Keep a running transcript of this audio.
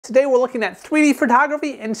Today we're looking at 3D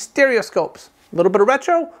photography and stereoscopes. A little bit of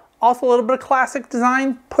retro, also a little bit of classic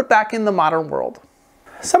design put back in the modern world.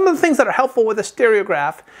 Some of the things that are helpful with a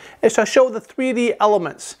stereograph is to show the 3D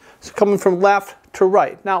elements, so coming from left to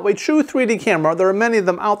right. Now, a true 3D camera, there are many of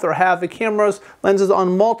them out there, have the camera's lenses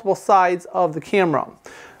on multiple sides of the camera.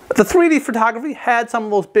 The 3D photography had some of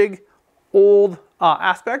those big old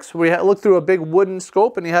aspects where you looked through a big wooden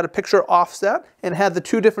scope and you had a picture offset and had the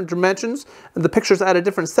two different dimensions and the pictures at a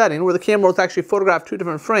different setting where the camera was actually photographed two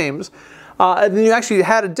different frames. And then you actually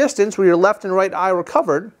had a distance where your left and right eye were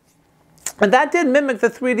covered. And that did mimic the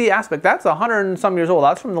 3D aspect. That's 100 and some years old.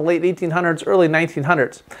 That's from the late 1800s, early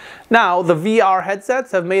 1900s. Now, the VR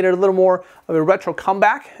headsets have made it a little more of a retro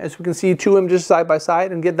comeback, as we can see two images side by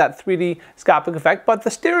side and get that 3D scopic effect. But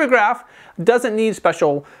the stereograph doesn't need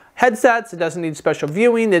special headsets, it doesn't need special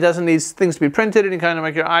viewing, it doesn't need things to be printed and kind of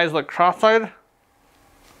make your eyes look cross-eyed.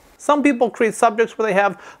 Some people create subjects where they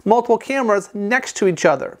have multiple cameras next to each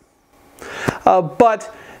other.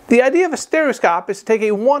 But the idea of a stereoscope is to take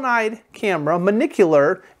a one-eyed camera,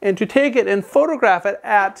 manicular, and to take it and photograph it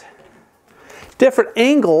at different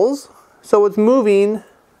angles so it's moving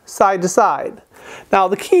side to side. Now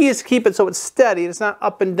the key is to keep it so it's steady, it's not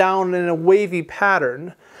up and down in a wavy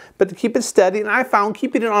pattern, but to keep it steady, and I found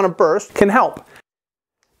keeping it on a burst can help.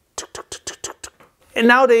 And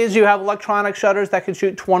nowadays you have electronic shutters that can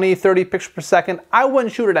shoot 20, 30 pictures per second. I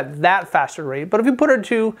wouldn't shoot it at that faster rate, but if you put it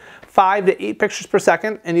to 5 to 8 pictures per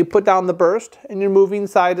second and you put down the burst and you're moving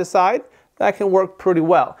side to side, that can work pretty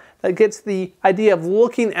well. That gets the idea of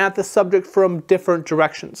looking at the subject from different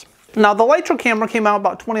directions. Now the Lytro camera came out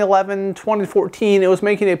about 2011, 2014. It was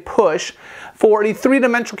making a push for a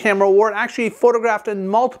three-dimensional camera where it actually photographed in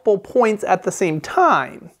multiple points at the same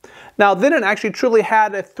time. Now then it actually truly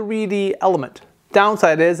had a 3D element.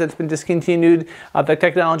 Downside is it's been discontinued, the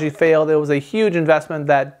technology failed, it was a huge investment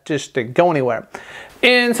that just didn't go anywhere.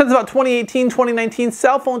 And since about 2018, 2019,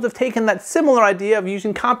 cell phones have taken that similar idea of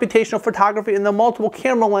using computational photography in the multiple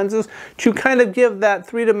camera lenses to kind of give that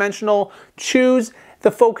three-dimensional choose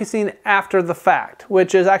the focusing after the fact,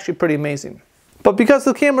 which is actually pretty amazing. But because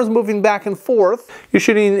the camera's moving back and forth, you're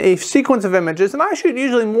shooting a sequence of images, and I shoot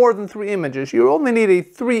usually more than 3 images. You only need a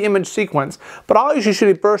 3-image sequence, but I'll usually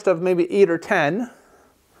shoot a burst of maybe 8 or 10.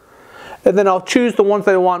 And then I'll choose the ones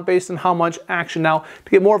that I want based on how much action. Now,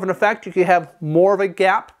 to get more of an effect, you can have more of a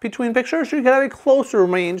gap between pictures, or you can have a closer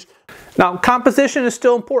range. Now, composition is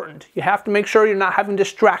still important. You have to make sure you're not having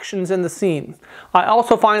distractions in the scene. I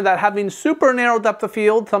also find that having super narrow depth of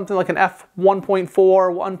field, something like an f1.4,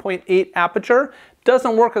 1.8 aperture,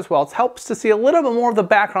 doesn't work as well. It helps to see a little bit more of the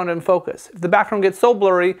background in focus. If the background gets so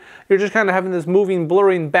blurry, you're just kind of having this moving,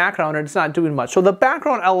 blurring background and it's not doing much. So the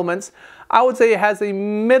background elements, I would say it has a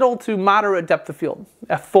middle to moderate depth of field,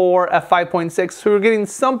 f4, f5.6, so you're getting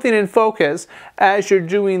something in focus as you're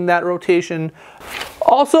doing that rotation.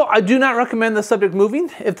 Also, I do not recommend the subject moving.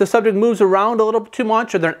 If the subject moves around a little bit too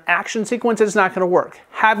much or they're an action sequence, it's not going to work.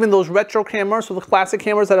 Having those retro cameras, so the classic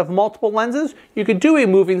cameras that have multiple lenses, you could do a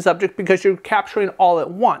moving subject because you're capturing all at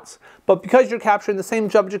once. But because you're capturing the same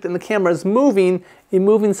subject and the camera is moving, a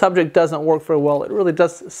moving subject doesn't work very well. It really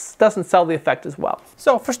doesn't sell the effect as well.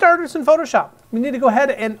 So for starters in Photoshop, we need to go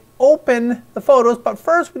ahead and open the photos, but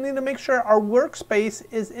first we need to make sure our workspace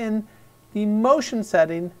is in the motion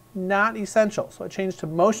setting, not essential. So I changed to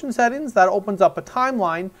motion settings. That opens up a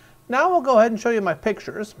timeline. Now I'll go ahead and show you my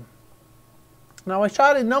pictures. Now I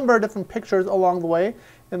shot a number of different pictures along the way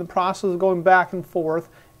in the process of going back and forth.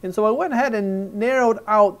 And so I went ahead and narrowed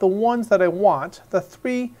out the ones that I want, the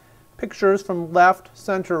 3 pictures from left,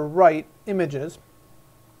 center, right images.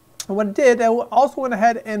 And what I did, I also went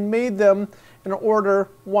ahead and made them in order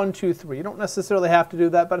 1, 2, 3. You don't necessarily have to do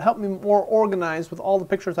that, but it helped me more organized with all the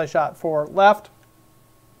pictures I shot for left,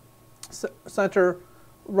 center,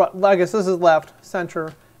 right. I guess this is left,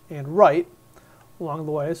 center, and right along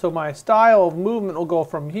the way. So my style of movement will go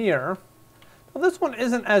from here. Now this one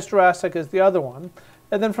isn't as drastic as the other one.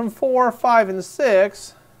 And then from 4, 5, and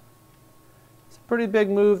 6, it's a pretty big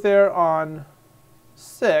move there on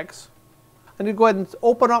 6. I need to go ahead and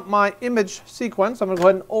open up my image sequence. I'm going to go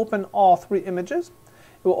ahead and open all 3 images.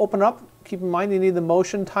 It will open up. Keep in mind you need the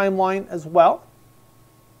motion timeline as well.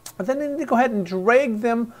 And then you need to go ahead and drag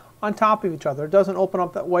them on top of each other. It doesn't open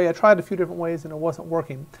up that way. I tried a few different ways and it wasn't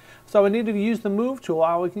working. So I need to use the move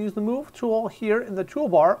tool. We can use the move tool here in the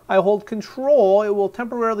toolbar. I hold Control. It will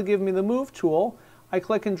temporarily give me the move tool. I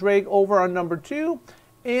click and drag over on number 2,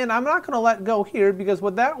 and I'm not going to let go here because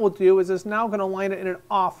what that will do is it's now going to line it in an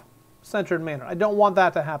off-centered manner. I don't want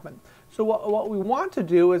that to happen. So what we want to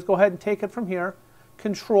do is go ahead and take it from here,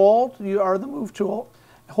 Control, you are the move tool,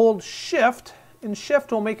 hold Shift and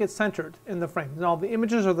Shift will make it centered in the frame. Now the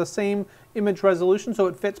images are the same image resolution, so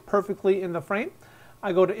it fits perfectly in the frame.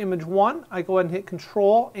 I go to image 1, I go ahead and hit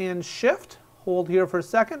Control and Shift, hold here for a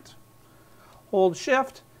second, hold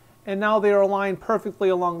Shift, and now they are aligned perfectly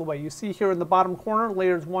along the way. You see here in the bottom corner,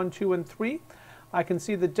 layers 1, 2, and 3. I can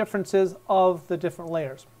see the differences of the different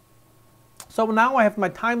layers. So now I have my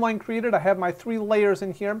timeline created, I have my 3 layers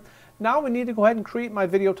in here. Now we need to go ahead and create my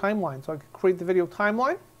video timeline. So I can create the video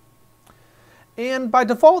timeline. And by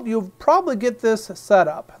default, you'll probably get this set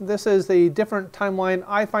up. This is a different timeline.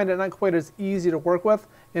 I find it not quite as easy to work with,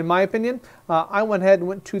 in my opinion. I went ahead and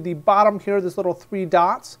went to the bottom here, this little 3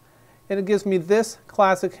 dots, and it gives me this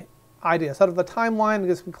classic idea. Instead of the timeline, it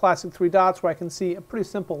gives me classic 3 dots where I can see a pretty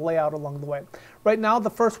simple layout along the way. Right now, the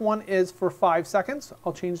first one is for 5 seconds.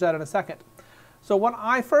 I'll change that in a second. So what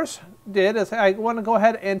I first did is I want to go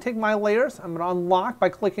ahead and take my layers. I'm going to unlock by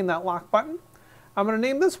clicking that lock button. I'm going to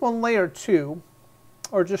name this one layer 2,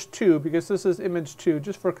 or just 2, because this is image 2.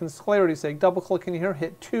 Just for clarity's sake, double click in here,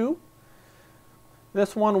 hit 2.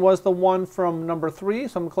 This one was the one from number 3,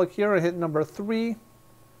 so I'm going to click here and hit number 3.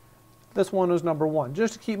 This one was number 1,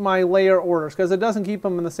 just to keep my layer orders, because it doesn't keep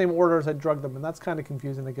them in the same order as I drug them, and that's kind of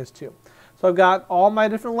confusing, I guess, too. So I've got all my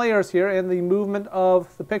different layers here and the movement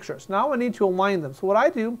of the pictures. Now I need to align them. So what I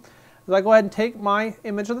do is I go ahead and take my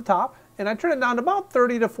image at the top, and I turn it down to about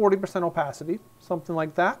 30 to 40% opacity, something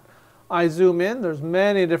like that. I zoom in. There's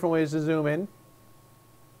many different ways to zoom in.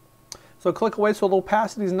 So click away so the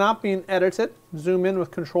opacity is not being edited. Zoom in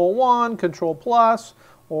with Control 1, Control Plus,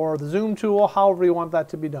 or the zoom tool, however you want that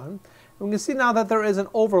to be done. And we can see now that there is an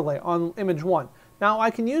overlay on image 1. Now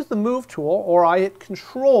I can use the Move tool, or I hit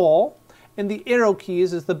Control, and the arrow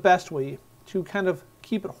keys is the best way to kind of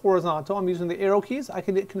keep it horizontal. I'm using the arrow keys. I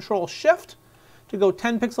can hit Control Shift to go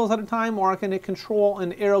 10 pixels at a time, or I can hit Control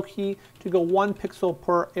and arrow key to go 1 pixel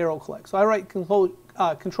per arrow click. So I write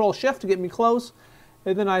Control Shift to get me close,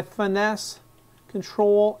 and then I finesse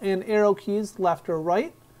Control and arrow keys left or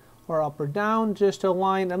right, or up or down, just to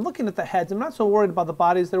align. I'm looking at the heads. I'm not so worried about the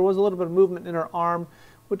bodies. There was a little bit of movement in her arm,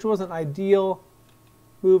 which wasn't ideal.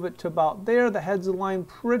 Move it to about there. The heads align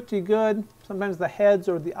pretty good. Sometimes the heads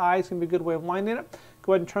or the eyes can be a good way of aligning it.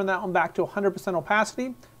 Go ahead and turn that one back to 100%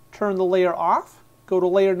 opacity. Turn the layer off. Go to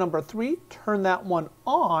layer number 3. Turn that one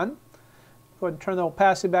on. Go ahead and turn the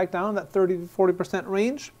opacity back down, that 30 to 40%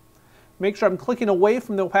 range. Make sure I'm clicking away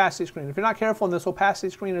from the opacity screen. If you're not careful and this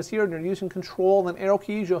opacity screen is here and you're using Control and arrow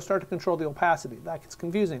keys, you'll start to control the opacity. That gets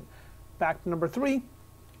confusing. Back to number 3.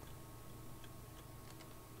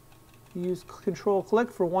 Use Control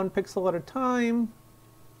click for 1 pixel at a time.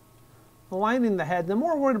 Aligning the heads. I'm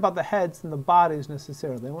more worried about the heads than the bodies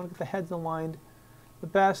necessarily. I want to get the heads aligned the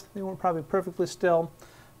best. They weren't probably perfectly still.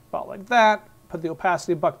 About like that. Put the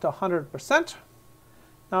opacity back to 100%.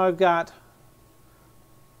 Now I've got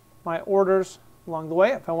my orders along the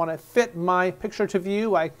way. If I want to fit my picture to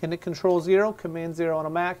view, I can hit Control 0, Command 0 on a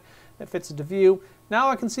Mac. It fits it to view. Now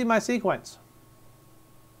I can see my sequence.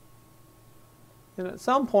 And at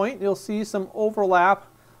some point, you'll see some overlap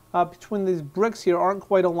between these bricks here aren't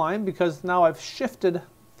quite aligned because now I've shifted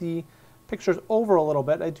the pictures over a little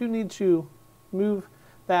bit. I do need to move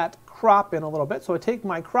that crop in a little bit. So I take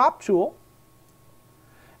my crop tool,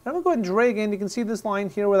 and I'm going to go ahead and drag in. You can see this line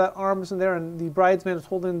here where that arm is in there and the bridesmaid is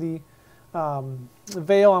holding the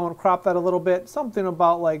veil. I want to crop that a little bit, something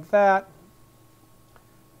about like that.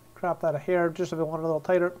 Crop that a hair, just if I want it a little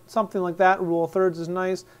tighter. Something like that. Rule of thirds is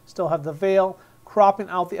nice. Still have the veil. Cropping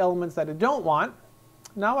out the elements that I don't want.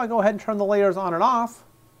 Now I go ahead and turn the layers on and off,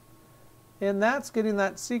 and that's getting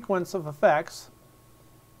that sequence of effects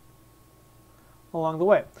along the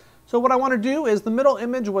way. So what I want to do is the middle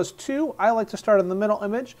image was 2. I like to start in the middle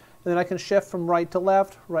image, and then I can shift from right to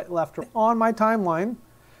left, left on my timeline,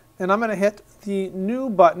 and I'm going to hit the new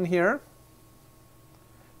button here.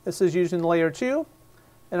 This is using layer 2,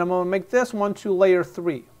 and I'm going to make this one to layer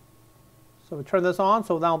 3. So we turn this on,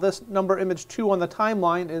 so now this number image 2 on the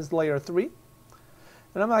timeline is layer 3.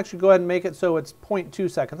 And I'm going to actually go ahead and make it so it's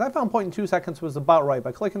 0.2 seconds. I found 0.2 seconds was about right.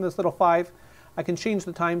 By clicking this little 5, I can change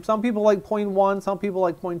the time. Some people like 0.1, some people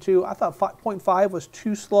like 0.2. I thought 0.5 was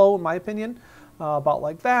too slow in my opinion, about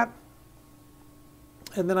like that.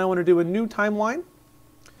 And then I want to do a new timeline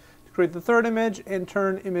to create the third image and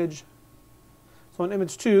turn image, so on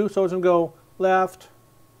image 2, so it's going to go left,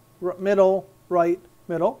 middle, right,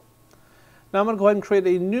 middle. Now I'm going to go ahead and create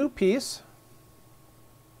a new piece.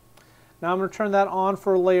 Now I'm going to turn that on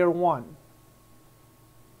for layer 1.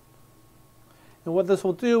 And what this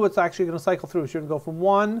will do, it's actually going to cycle through. So you're going to go from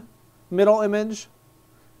 1, middle image,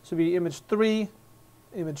 this will be image 3,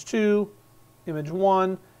 image 2, image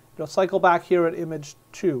 1. It'll cycle back here at image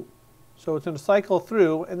 2. So it's going to cycle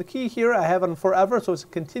through, and the key here, I have it on forever, so it's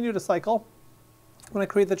continue to cycle when I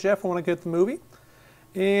create the GIF or when I get the movie.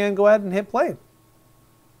 And go ahead and hit play.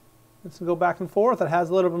 It's going to go back and forth. It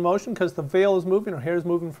has a little bit of motion because the veil is moving, or hair is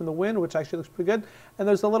moving from the wind, which actually looks pretty good. And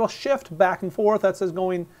there's a little shift back and forth that says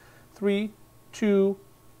going 3, 2,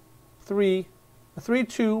 3, 3,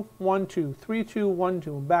 2, 1, 2, 3, 2, 1,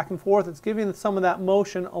 2, back and forth. It's giving some of that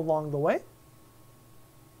motion along the way.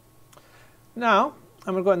 Now,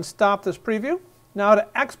 I'm going to go ahead and stop this preview. Now to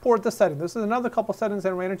export the setting. This is another couple settings I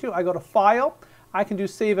ran into. I go to File. I can do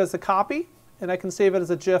Save as a Copy, and I can save it as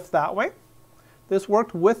a GIF that way. This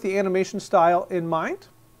worked with the animation style in mind.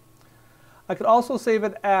 I could also save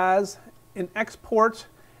it as an export,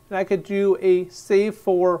 and I could do a Save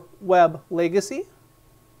for Web Legacy.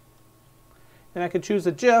 And I could choose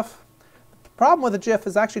a GIF. The problem with a GIF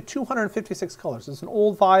is actually 256 colors. It's an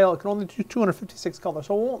old file. It can only do 256 colors,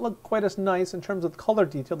 so it won't look quite as nice in terms of the color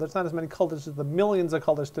detail. There's not as many colors as the millions of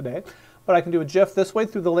colors today. But I can do a GIF this way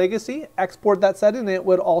through the Legacy, export that setting, and it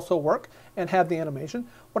would also work and have the animation.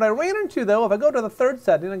 What I ran into, though, if I go to the third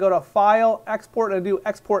setting and go to File, Export, and I do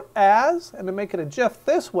Export As, and to make it a GIF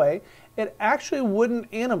this way, it actually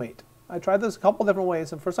wouldn't animate. I tried this a couple different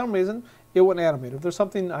ways, and for some reason, it wouldn't animate. If there's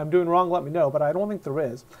something I'm doing wrong, let me know, but I don't think there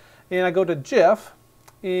is. And I go to GIF,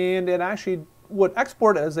 and it actually would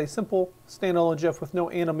export as a simple standalone GIF with no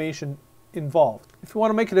animation involved. If you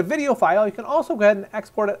want to make it a video file, you can also go ahead and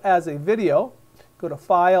export it as a video. Go to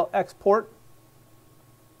File, Export,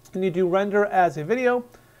 and you do Render as a video,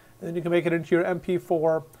 and then you can make it into your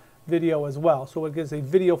MP4 video as well. So it gives a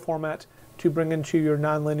video format to bring into your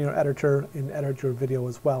nonlinear editor and edit your video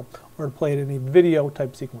as well, or to play it in a video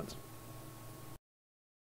type sequence.